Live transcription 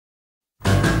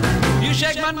You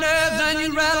shake my nerves and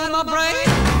you rattle my brain.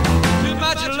 Too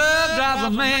much of love drives a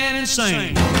man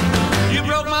insane. You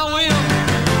broke my will,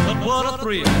 but what a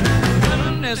thrill.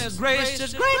 Goodness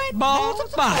gracious, great balls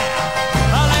of fire.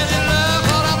 I let you love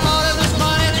what I thought it was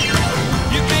funny.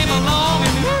 You came along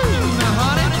and woo, now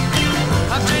honey,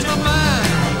 I've changed my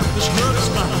mind. This world is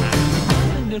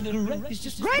fine. Goodness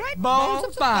gracious, great balls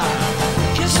of fire.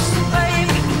 Kisses me,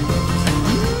 baby.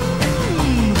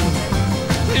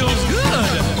 Feels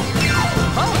good.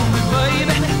 Hold me,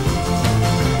 baby.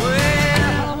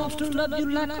 Well, I want to love you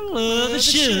like I love a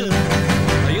should.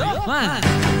 You're fine,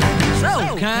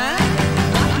 so kind.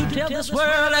 Got to tell this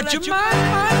world that you're mine.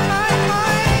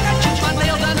 I chew my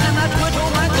nails and then I twitch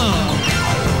on my thumb.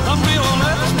 I'm real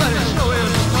nervous, but it sure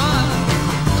is fun.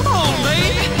 Come on,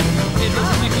 baby, it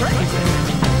drives me crazy.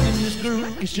 And this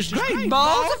groove is just great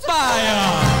balls of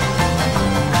fire.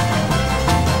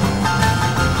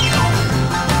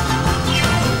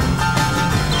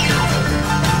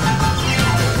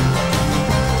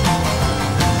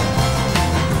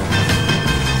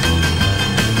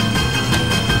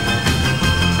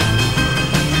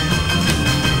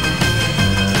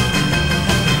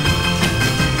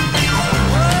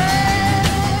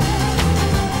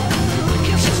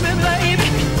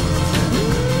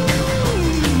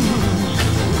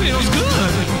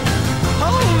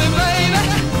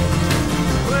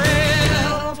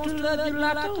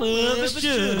 Like I love is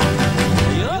should.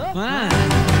 You're fine,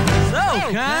 so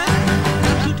kind.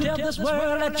 Got to tell this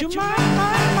world that you're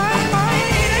mine.